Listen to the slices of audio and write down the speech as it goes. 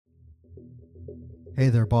Hey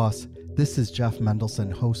there, boss. This is Jeff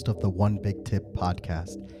Mendelson, host of the One Big Tip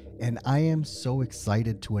podcast, and I am so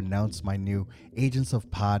excited to announce my new Agents of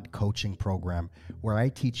Pod coaching program, where I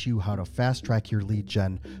teach you how to fast track your lead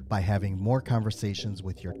gen by having more conversations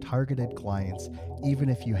with your targeted clients, even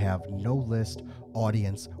if you have no list,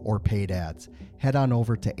 audience, or paid ads. Head on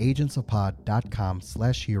over to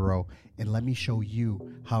agentsofpod.com/hero and let me show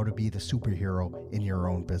you how to be the superhero in your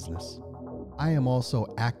own business. I am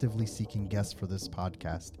also actively seeking guests for this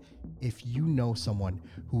podcast. If you know someone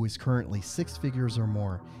who is currently 6 figures or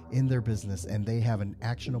more in their business and they have an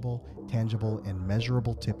actionable, tangible, and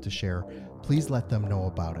measurable tip to share, please let them know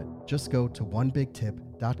about it. Just go to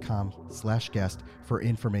onebigtip.com/guest for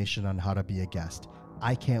information on how to be a guest.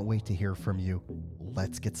 I can't wait to hear from you.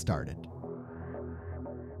 Let's get started.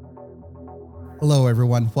 Hello,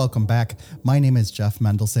 everyone. Welcome back. My name is Jeff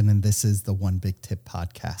Mendelson, and this is the One Big Tip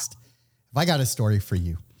podcast. I got a story for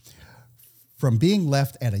you. From being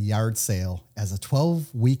left at a yard sale as a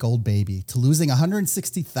 12-week-old baby to losing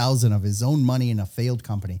 $160,000 of his own money in a failed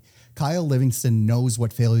company, Kyle Livingston knows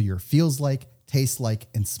what failure feels like, tastes like,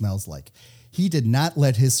 and smells like. He did not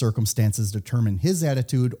let his circumstances determine his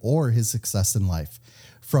attitude or his success in life.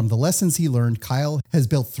 From the lessons he learned, Kyle has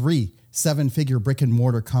built 3 7-figure brick and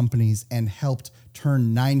mortar companies and helped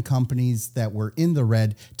turn 9 companies that were in the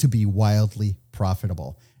red to be wildly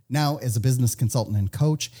profitable. Now, as a business consultant and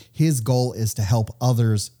coach, his goal is to help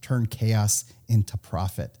others turn chaos into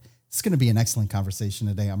profit. It's going to be an excellent conversation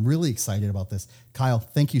today. I'm really excited about this. Kyle,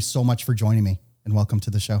 thank you so much for joining me and welcome to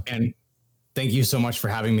the show. And thank you so much for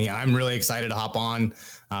having me. I'm really excited to hop on,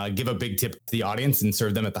 give a big tip to the audience and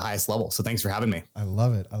serve them at the highest level. So thanks for having me. I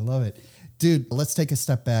love it. I love it. Dude, let's take a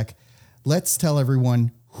step back. Let's tell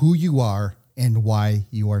everyone who you are and why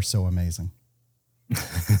you are so amazing.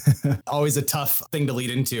 Always a tough thing to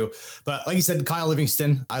lead into. But like you said, Kyle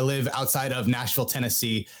Livingston, I live outside of Nashville,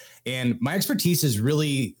 Tennessee, and my expertise is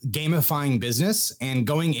really gamifying business and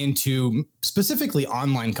going into specifically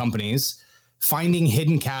online companies, finding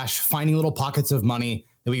hidden cash, finding little pockets of money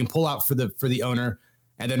that we can pull out for the owner,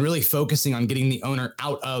 and then really focusing on getting the owner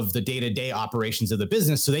out of the day-to-day operations of the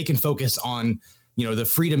business so they can focus on the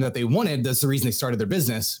freedom that they wanted. That's the reason they started their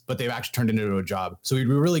business, but they've actually turned it into a job. So we'd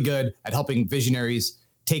be really good at helping visionaries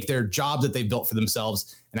take their job that they've built for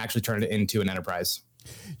themselves and actually turn it into an enterprise.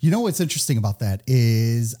 You know, what's interesting about that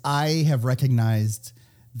is I have recognized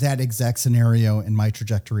that exact scenario in my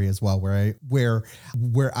trajectory as well, where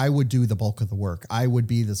I would do the bulk of the work. I would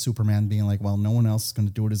be the Superman being like, well, no one else is going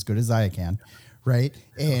to do it as good as I can. Right.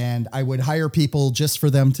 And I would hire people just for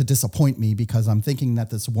them to disappoint me because I'm thinking that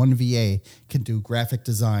this one VA can do graphic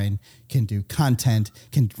design, can do content,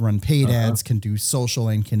 can run paid ads, can do social,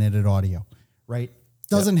 and can edit audio. Right.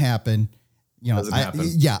 Doesn't happen.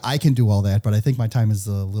 I can do all that, but I think my time is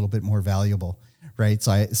a little bit more valuable. Right.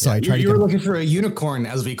 So I try to. You were looking for a unicorn,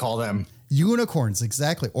 as we call them. Unicorns.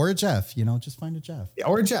 Exactly. Or a Jeff, just find a Jeff. Yeah,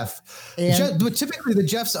 or a Jeff. But typically the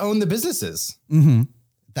Jeffs own the businesses. Mm-hmm.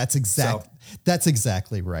 That's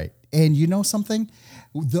exactly right. And you know something?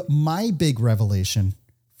 My big revelation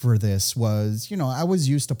for this was, I was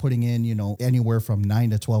used to putting in, anywhere from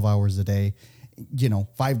 9 to 12 hours a day,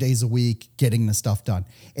 5 days a week, getting the stuff done.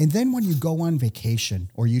 And then when you go on vacation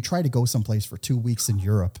or you try to go someplace for 2 weeks in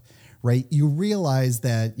Europe, right, you realize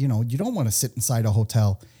that, you don't want to sit inside a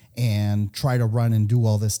hotel and try to run and do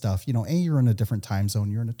all this stuff. You're in a different time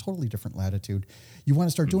zone. You're in a totally different latitude. You want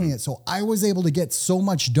to start doing it. So I was able to get so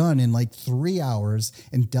much done in like 3 hours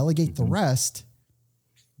and delegate the rest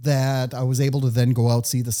that I was able to then go out,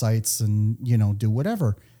 see the sights and, do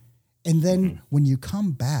whatever. And then when you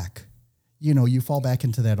come back, you fall back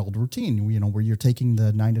into that old routine, where you're taking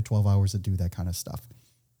the 9 to 12 hours to do that kind of stuff.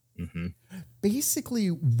 Mm-hmm. Basically,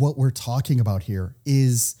 what we're talking about here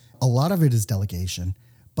is a lot of it is delegation,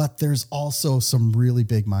 but there's also some really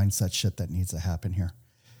big mindset shit that needs to happen here.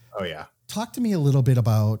 Oh, yeah. Talk to me a little bit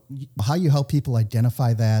about how you help people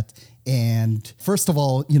identify that. And first of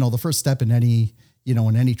all, the first step in any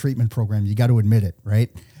treatment program, you got to admit it, right?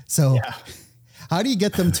 So how do you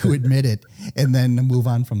get them to admit it and then move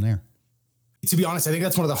on from there? To be honest, I think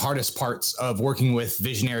that's one of the hardest parts of working with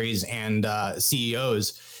visionaries and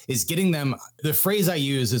CEOs is getting them. The phrase I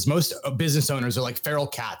use is most business owners are like feral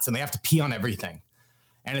cats and they have to pee on everything.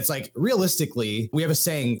 And it's like, realistically, we have a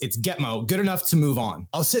saying, it's Getmo, good enough to move on.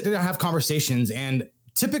 I'll sit there and have conversations. And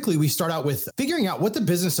typically we start out with figuring out what the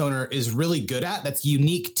business owner is really good at that's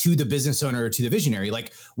unique to the business owner or to the visionary.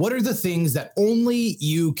 Like, what are the things that only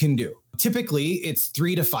you can do? Typically, it's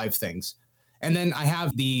 3 to 5 things. And then I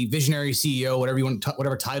have the visionary CEO,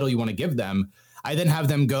 whatever title you want to give them. I then have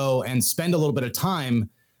them go and spend a little bit of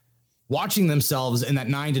time watching themselves in that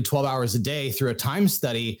 9 to 12 hours a day through a time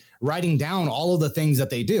study, writing down all of the things that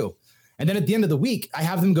they do. And then at the end of the week, I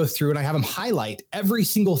have them go through and I have them highlight every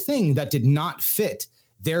single thing that did not fit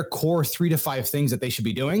their core 3 to 5 things that they should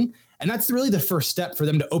be doing. And that's really the first step for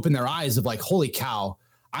them to open their eyes of like, holy cow,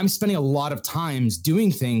 I'm spending a lot of times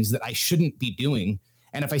doing things that I shouldn't be doing.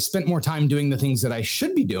 And if I spent more time doing the things that I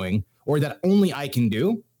should be doing or that only I can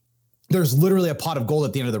do, there's literally a pot of gold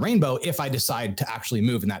at the end of the rainbow if I decide to actually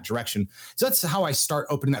move in that direction. So that's how I start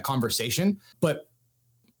opening that conversation. But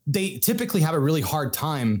they typically have a really hard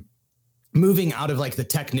time moving out of like the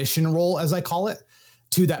technician role, as I call it,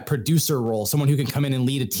 to that producer role, someone who can come in and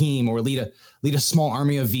lead a team or lead a small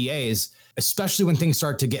army of VAs, especially when things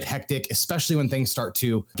start to get hectic, especially when things start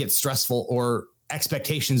to get stressful or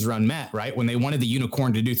expectations are unmet, right? When they wanted the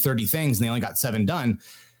unicorn to do 30 things and they only got 7 done,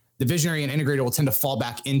 the visionary and integrator will tend to fall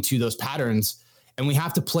back into those patterns. And we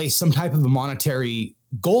have to place some type of a monetary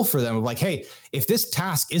goal for them of like, hey, if this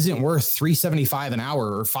task isn't worth $375 an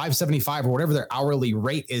hour or $575 or whatever their hourly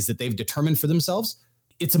rate is that they've determined for themselves,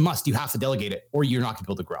 it's a must. You have to delegate it or you're not going to be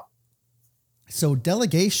able to grow. So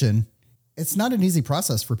delegation, it's not an easy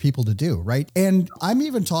process for people to do, right? And I'm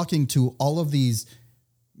even talking to all of these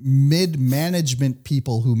mid-management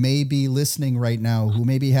people who may be listening right now, who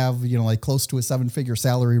maybe have, like close to a 7-figure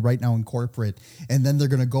salary right now in corporate. And then they're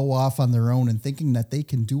going to go off on their own and thinking that they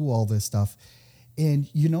can do all this stuff. And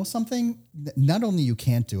you know something, not only you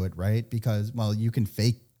can't do it, right? Because, well, you can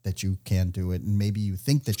fake that you can do it and maybe you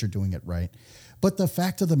think that you're doing it right. But the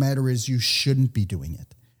fact of the matter is you shouldn't be doing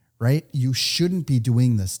it, right? You shouldn't be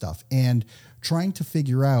doing this stuff and trying to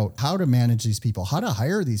figure out how to manage these people, how to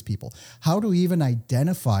hire these people, how to even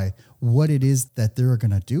identify what it is that they're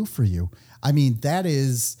going to do for you. I mean, that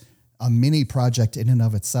is a mini project in and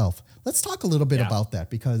of itself. Let's talk a little bit about that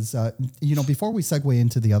because, before we segue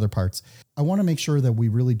into the other parts, I want to make sure that we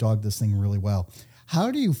really dog this thing really well. How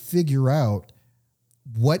do you figure out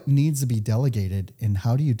what needs to be delegated and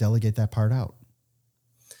how do you delegate that part out?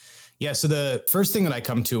 Yeah. So the first thing that I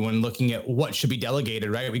come to when looking at what should be delegated,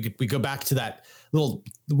 right? We go back to that little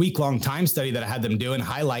week-long time study that I had them do and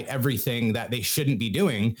highlight everything that they shouldn't be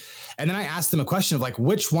doing. And then I asked them a question of like,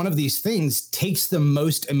 which one of these things takes the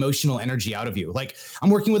most emotional energy out of you? Like I'm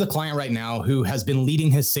working with a client right now who has been leading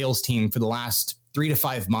his sales team for the last 3 to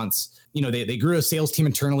 5 months. They grew a sales team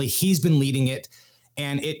internally. He's been leading it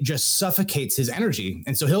and it just suffocates his energy.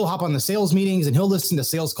 And so he'll hop on the sales meetings and he'll listen to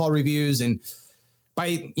sales call reviews and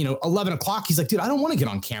by 11 o'clock, he's like, dude, I don't want to get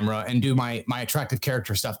on camera and do my attractive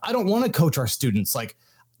character stuff. I don't want to coach our students. Like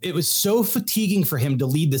it was so fatiguing for him to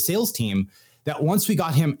lead the sales team that once we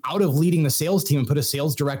got him out of leading the sales team and put a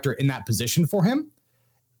sales director in that position for him,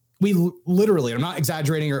 we literally, I'm not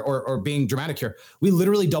exaggerating or being dramatic here. We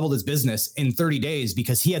literally doubled his business in 30 days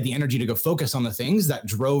because he had the energy to go focus on the things that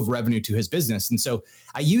drove revenue to his business. And so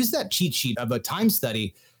I used that cheat sheet of a time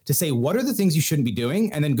study to say, what are the things you shouldn't be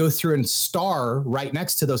doing? And then go through and star right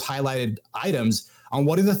next to those highlighted items on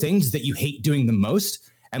what are the things that you hate doing the most.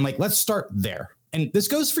 And like, let's start there. And this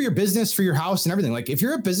goes for your business, for your house and everything. Like if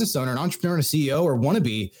you're a business owner, an entrepreneur, a CEO or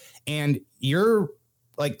wannabe, and you're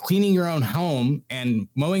like cleaning your own home and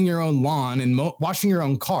mowing your own lawn and washing your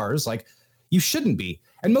own cars, like you shouldn't be.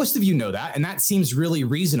 And most of you know that. And that seems really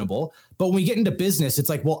reasonable. But when we get into business, it's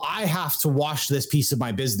like, well, I have to wash this piece of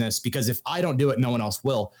my business because if I don't do it, no one else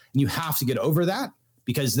will. And you have to get over that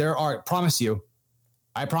because I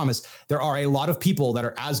promise, there are a lot of people that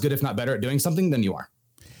are as good, if not better at doing something than you are.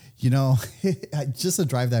 Just to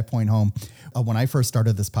drive that point home, when I first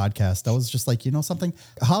started this podcast, I was just like, something,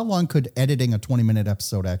 how long could editing a 20-minute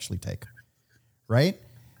episode actually take? Right?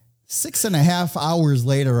 6.5 hours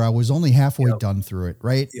later, I was only halfway done through it.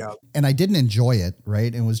 Right. Yeah. And I didn't enjoy it.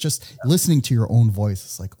 Right. And it was just listening to your own voice.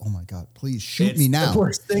 It's like, oh my God, please shoot me now. It's the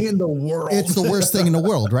worst thing in the world. It's the worst thing in the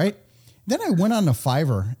world. Right. Then I went on to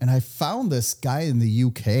Fiverr and I found this guy in the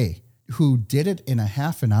UK who did it in a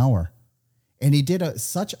half an hour. And he did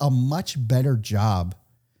such a much better job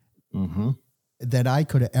that I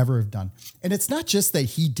could have ever have done. And it's not just that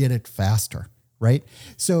he did it faster. Right.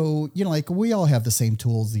 So, like we all have the same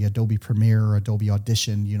tools, the Adobe Premiere, Adobe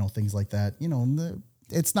Audition, things like that.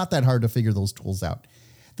 It's not that hard to figure those tools out.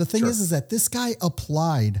 The thing is that this guy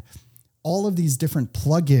applied all of these different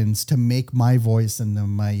plugins to make my voice and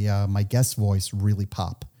my guest voice really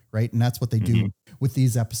pop. Right. And that's what they do with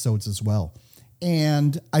these episodes as well.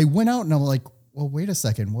 And I went out and I'm like, well, wait a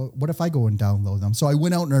second. What if I go and download them? So I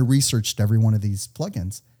went out and I researched every one of these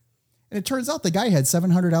plugins. And it turns out the guy had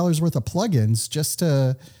 $700 worth of plugins just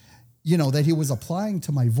to, that he was applying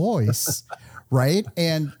to my voice. Right.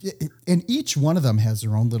 And each one of them has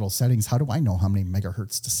their own little settings. How do I know how many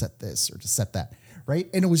megahertz to set this or to set that? Right.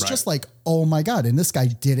 And it was just like, oh my God. And this guy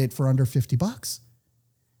did it for under $50.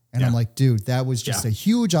 And I'm like, dude, that was just a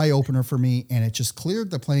huge eye opener for me. And it just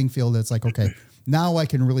cleared the playing field. It's like, okay, now I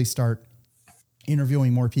can really start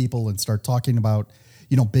interviewing more people and start talking about,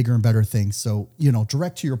 bigger and better things. So,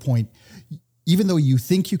 direct to your point, even though you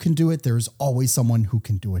think you can do it, there's always someone who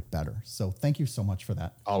can do it better. So thank you so much for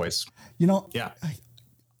that. Always.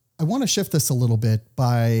 I want to shift this a little bit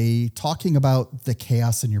by talking about the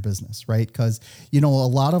chaos in your business, right? Because, a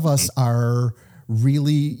lot of us are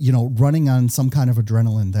really, running on some kind of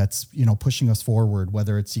adrenaline that's, pushing us forward,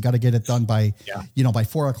 whether it's you got to get it done by, by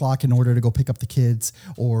 4:00 in order to go pick up the kids,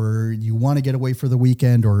 or you want to get away for the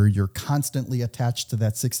weekend, or you're constantly attached to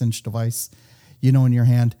that 6-inch device, in your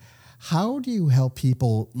hand. How do you help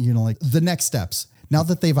people, like the next steps? Now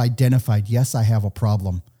that they've identified, yes, I have a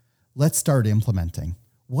problem, let's start implementing.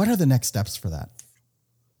 What are the next steps for that?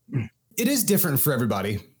 It is different for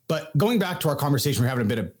everybody. But going back to our conversation we were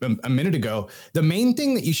having a minute ago, the main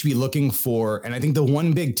thing that you should be looking for, and I think the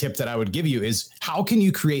one big tip that I would give you is how can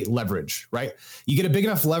you create leverage, right? You get a big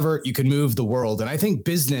enough lever, you can move the world. And I think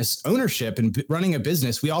business ownership and running a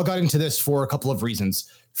business, we all got into this for a couple of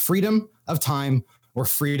reasons: freedom of time or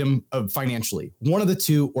freedom of financially, one of the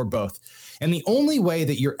two or both. And the only way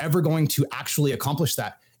that you're ever going to actually accomplish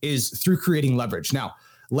that is through creating leverage. Now,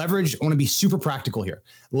 leverage, I want to be super practical here.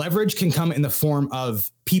 Leverage can come in the form of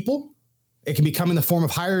people. It can become in the form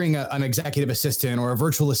of hiring an executive assistant or a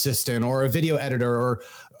virtual assistant or a video editor or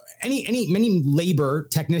many labor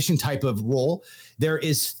technician type of role. There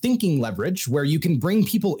is thinking leverage, where you can bring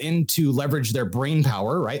people in to leverage their brain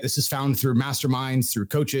power, right? This is found through masterminds, through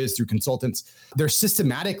coaches, through consultants. There's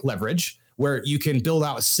systematic leverage, where you can build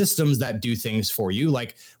out systems that do things for you.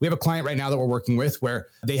 Like we have a client right now that we're working with where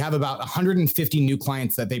they have about 150 new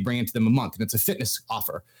clients that they bring into them a month. And it's a fitness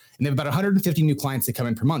offer. And they have about 150 new clients that come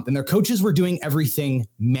in per month. And their coaches were doing everything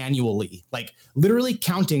manually, like literally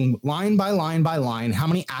counting line by line by line how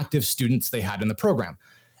many active students they had in the program.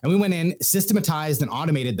 And we went in, systematized and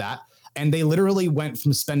automated that. And they literally went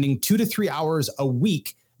from spending 2 to 3 hours a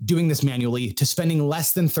week doing this manually to spending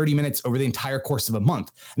less than 30 minutes over the entire course of a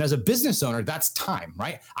month. And as a business owner, that's time,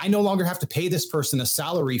 right? I no longer have to pay this person a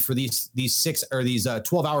salary for these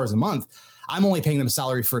 12 hours a month. I'm only paying them a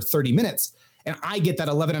salary for 30 minutes. And I get that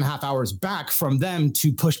 11 and a half hours back from them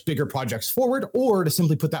to push bigger projects forward, or to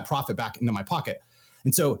simply put that profit back into my pocket.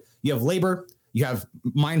 And so you have labor, you have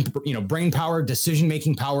mind, brain power,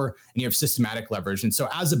 decision-making power, and you have systematic leverage. And so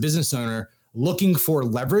as a business owner, looking for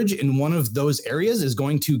leverage in one of those areas is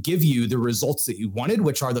going to give you the results that you wanted,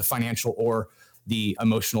 which are the financial or the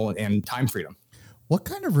emotional and time freedom. What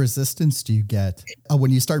kind of resistance do you get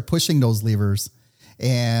when you start pushing those levers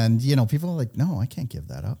and, people are like, no, I can't give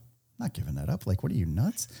that up. I'm not giving that up. Like, what are you,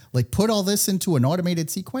 nuts? Like, put all this into an automated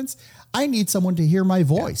sequence. I need someone to hear my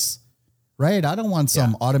voice, right? I don't want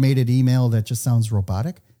some automated email that just sounds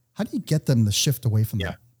robotic. How do you get them to shift away from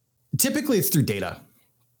that? Typically it's through data.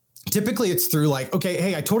 Typically it's through like, okay,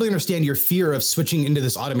 hey, I totally understand your fear of switching into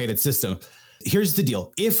this automated system. Here's the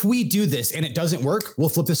deal. If we do this and it doesn't work, we'll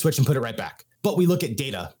flip the switch and put it right back. But we look at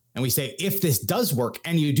data and we say, if this does work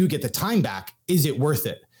and you do get the time back, is it worth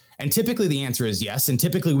it? And typically the answer is yes. And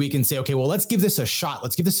typically we can say, okay, well, let's give this a shot.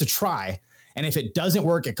 Let's give this a try. And if it doesn't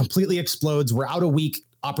work, it completely explodes. We're out a week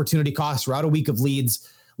opportunity costs. We're out a week of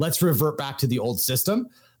leads. Let's revert back to the old system.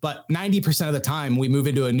 But 90% of the time we move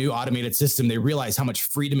into a new automated system, they realize how much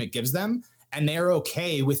freedom it gives them. And they're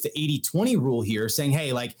okay with the 80-20 rule here, saying,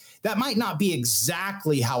 hey, like that might not be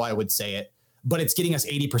exactly how I would say it, but it's getting us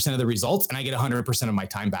 80% of the results and I get 100% of my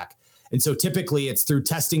time back. And so typically it's through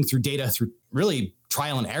testing, through data, through really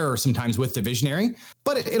trial and error sometimes with the visionary.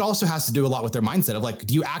 But it also has to do a lot with their mindset of like,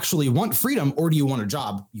 do you actually want freedom or do you want a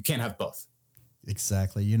job? You can't have both.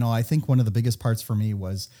 Exactly. I think one of the biggest parts for me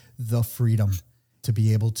was the freedom to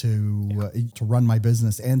be able to run my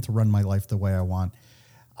business and to run my life the way I want.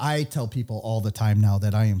 I tell people all the time now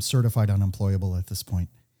that I am certified unemployable at this point.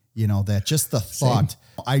 That just the thought,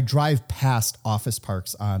 I drive past office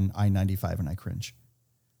parks on I-95 and I cringe,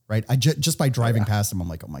 right? I just by driving past them, I'm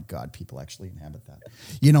like, oh my God, people actually inhabit that,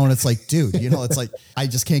 and it's like, dude, it's like, I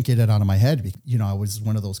just can't get it out of my head. I was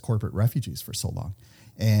one of those corporate refugees for so long.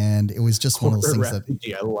 And it was just one of those things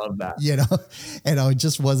refugee, I love that, and I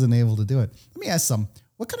just wasn't able to do it. Let me ask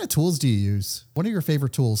what kind of tools do you use? What are your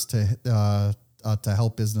favorite tools to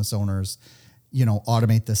help business owners,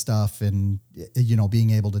 automate this stuff and,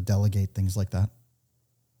 being able to delegate things like that?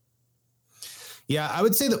 Yeah, I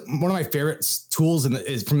would say that one of my favorite tools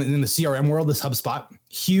is from in the CRM world is HubSpot.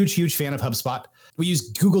 Huge fan of HubSpot. We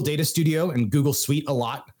use Google Data Studio and Google Suite a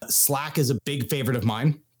lot. Slack is a big favorite of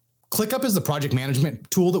mine. ClickUp is the project management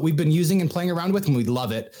tool that we've been using and playing around with, and we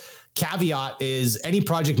love it. Caveat is any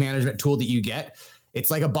project management tool that you get, it's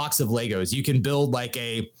like a box of Legos. You can build like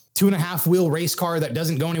a 2.5 wheel race car that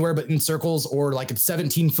doesn't go anywhere but in circles, or like a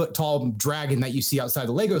 17-foot tall dragon that you see outside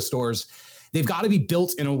the Lego stores. They've got to be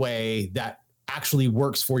built in a way that actually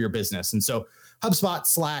works for your business. And so HubSpot,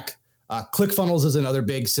 Slack, ClickFunnels is another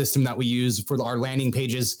big system that we use for our landing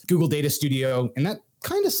pages, Google Data Studio, and that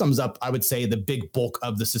kind of sums up, I would say, the big bulk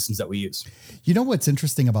of the systems that we use. You know what's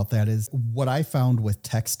interesting about that is what I found with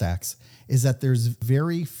tech stacks is that there's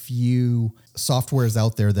very few softwares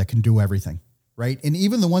out there that can do everything, right? And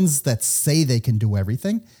even the ones that say they can do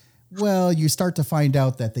everything, well, you start to find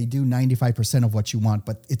out that they do 95% of what you want,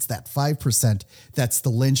 but it's that 5% that's the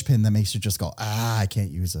linchpin that makes you just go, I can't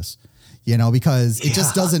use this, because it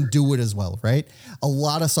just doesn't do it as well, right? A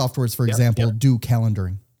lot of softwares, for example, do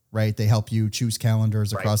calendaring. Right? They help you choose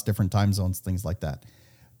calendars across different time zones, things like that.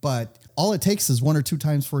 But all it takes is 1 or 2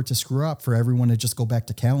 times for it to screw up for everyone to just go back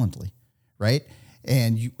to Calendly, right?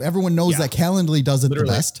 And everyone knows that Calendly does it the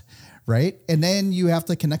best, right? And then you have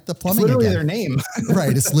to connect the plumbing. It's literally their name.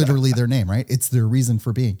 Right. It's literally their name, right? It's their reason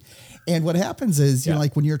for being. And what happens is,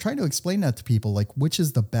 like when you're trying to explain that to people, like which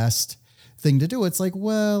is the best thing to do, it's like,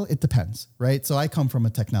 well, it depends, right? So I come from a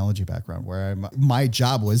technology background where my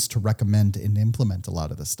job was to recommend and implement a lot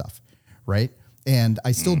of this stuff, right? And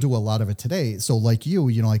I still do a lot of it today. So like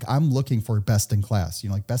like I'm looking for best in class,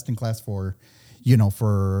 like best in class for,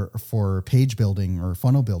 for page building or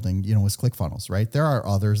funnel building, is ClickFunnels, right? There are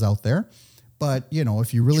others out there, but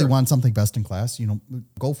if you really want something best in class,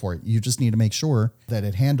 go for it. You just need to make sure that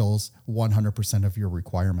it handles 100% of your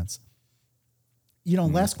requirements.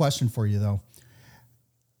 Last question for you, though.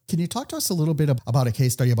 Can you talk to us a little bit about a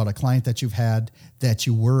case study about a client that you've had that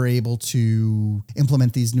you were able to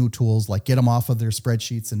implement these new tools, like get them off of their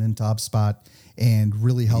spreadsheets and into HubSpot and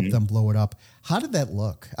really help them blow it up? How did that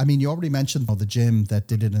look? I mean, you already mentioned the gym that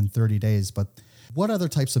did it in 30 days, but what other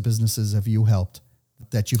types of businesses have you helped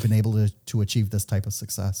that you've been able to achieve this type of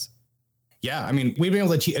success? Yeah, I mean, we've been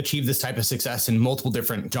able to achieve this type of success in multiple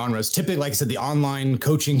different genres. Typically, like I said, the online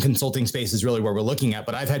coaching consulting space is really where we're looking at.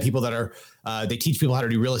 But I've had people that are, they teach people how to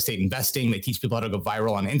do real estate investing. They teach people how to go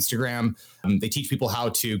viral on Instagram. They teach people how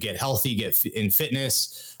to get healthy, get in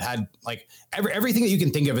fitness. Had like everything that you can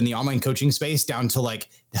think of in the online coaching space, down to like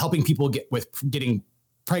helping people getting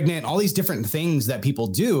pregnant, all these different things that people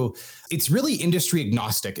do. It's really industry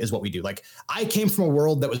agnostic is what we do. Like I came from a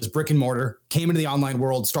world that was brick and mortar, came into the online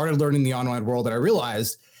world, started learning the online world. And I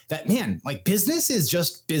realized that, man, like business is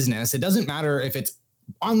just business. It doesn't matter if it's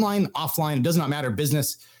online, offline, it does not matter.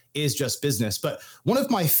 Business is just business. But one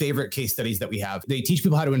of my favorite case studies that we have, they teach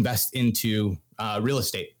people how to invest into real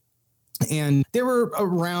estate. And they were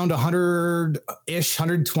around 100-ish,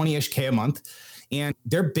 120-ish K a month. And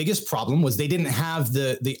their biggest problem was they didn't have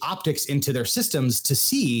the optics into their systems to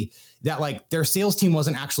see that like their sales team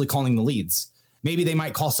wasn't actually calling the leads. Maybe they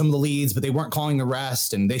might call some of the leads, but they weren't calling the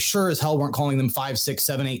rest. And they sure as hell weren't calling them 5, 6,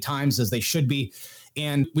 7, 8 times as they should be.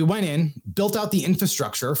 And we went in, built out the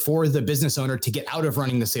infrastructure for the business owner to get out of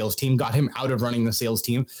running the sales team, got him out of running the sales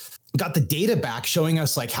team, got the data back showing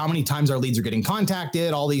us like how many times our leads are getting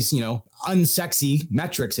contacted, all these, unsexy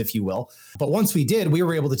metrics, if you will. But once we did, we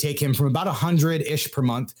were able to take him from about 100-ish per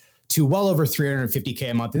month to well over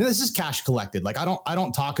 350K a month. And this is cash collected. Like I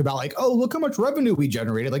don't talk about like, oh, look how much revenue we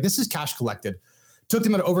generated. Like this is cash collected. Took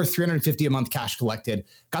them at over 350 a month cash collected,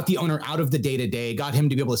 got the owner out of the day-to-day, got him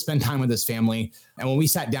to be able to spend time with his family. And when we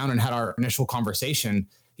sat down and had our initial conversation,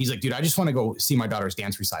 he's like, dude, I just want to go see my daughter's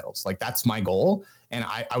dance recitals. Like that's my goal. And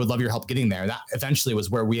I would love your help getting there. That eventually was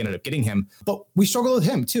where we ended up getting him. But we struggled with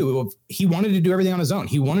him too. He wanted to do everything on his own.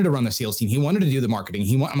 He wanted to run the sales team. He wanted to do the marketing.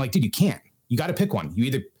 I'm like, dude, you can't. You got to pick one. You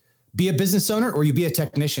either be a business owner or you be a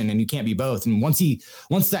technician, and you can't be both. And once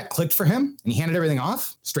that clicked for him and he handed everything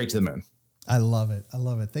off, straight to the moon. I love it. I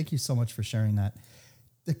love it. Thank you so much for sharing that.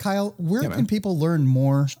 Kyle, where can people learn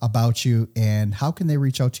more about you, and how can they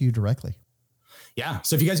reach out to you directly? Yeah.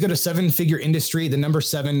 So if you guys go to 7-Figure Industry, the number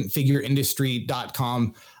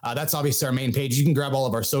 7figureindustry.com, that's obviously our main page. You can grab all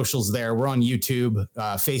of our socials there. We're on YouTube,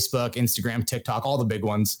 Facebook, Instagram, TikTok, all the big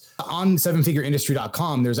ones. On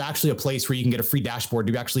 7figureindustry.com, there's actually a place where you can get a free dashboard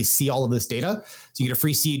to actually see all of this data. So you get a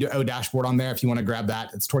free CEO dashboard on there if you want to grab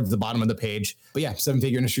that. It's towards the bottom of the page. But yeah,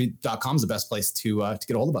 7figureindustry.com is the best place to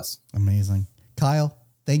get a hold of us. Amazing. Kyle,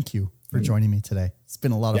 thank you for joining me today. It's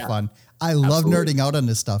been a lot of fun. I love nerding out on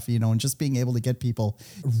this stuff, and just being able to get people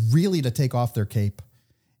really to take off their cape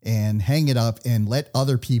and hang it up and let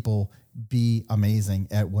other people be amazing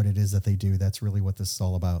at what it is that they do. That's really what this is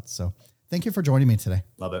all about. So thank you for joining me today.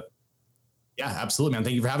 Love it. Yeah, absolutely, man.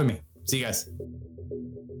 Thank you for having me. See you guys.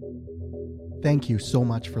 Thank you so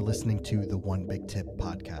much for listening to the One Big Tip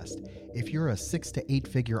podcast. If you're a 6 to 8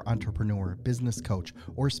 figure entrepreneur, business coach,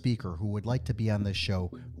 or speaker who would like to be on this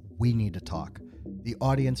show, we need to talk. The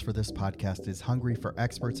audience for this podcast is hungry for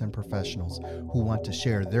experts and professionals who want to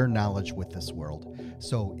share their knowledge with this world.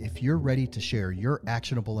 So if you're ready to share your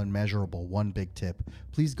actionable and measurable One Big Tip,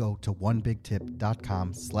 please go to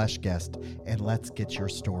onebigtip.com/guest and let's get your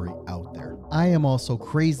story out there. I am also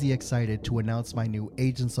crazy excited to announce my new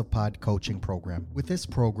Agents of Pod coaching program. With this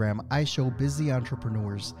program, I show busy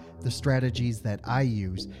entrepreneurs the strategies that I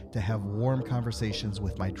use to have warm conversations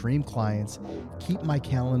with my dream clients, keep my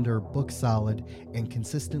calendar booked solid, and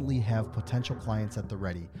consistently have potential clients at the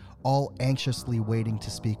ready, all anxiously waiting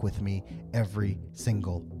to speak with me every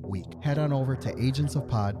single week. Head on over to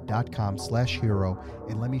agentsofpod.com/hero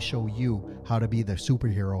and let me show you how to be the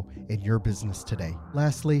superhero in your business today.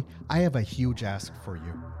 Lastly, I have a huge ask for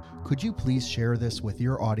you. Could you please share this with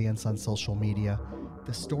your audience on social media?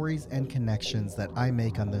 The stories and connections that I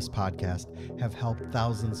make on this podcast have helped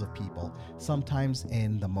thousands of people, sometimes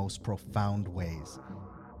in the most profound ways.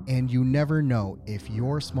 And you never know if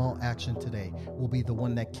your small action today will be the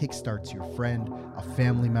one that kickstarts your friend, a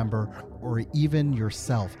family member, or even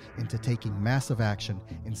yourself into taking massive action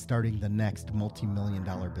and starting the next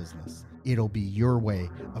multi-million-dollar business. It'll be your way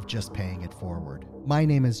of just paying it forward. My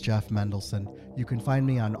name is Jeff Mendelson. You can find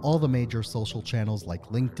me on all the major social channels like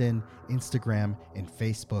LinkedIn, Instagram, and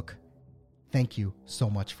Facebook. Thank you so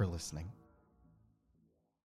much for listening.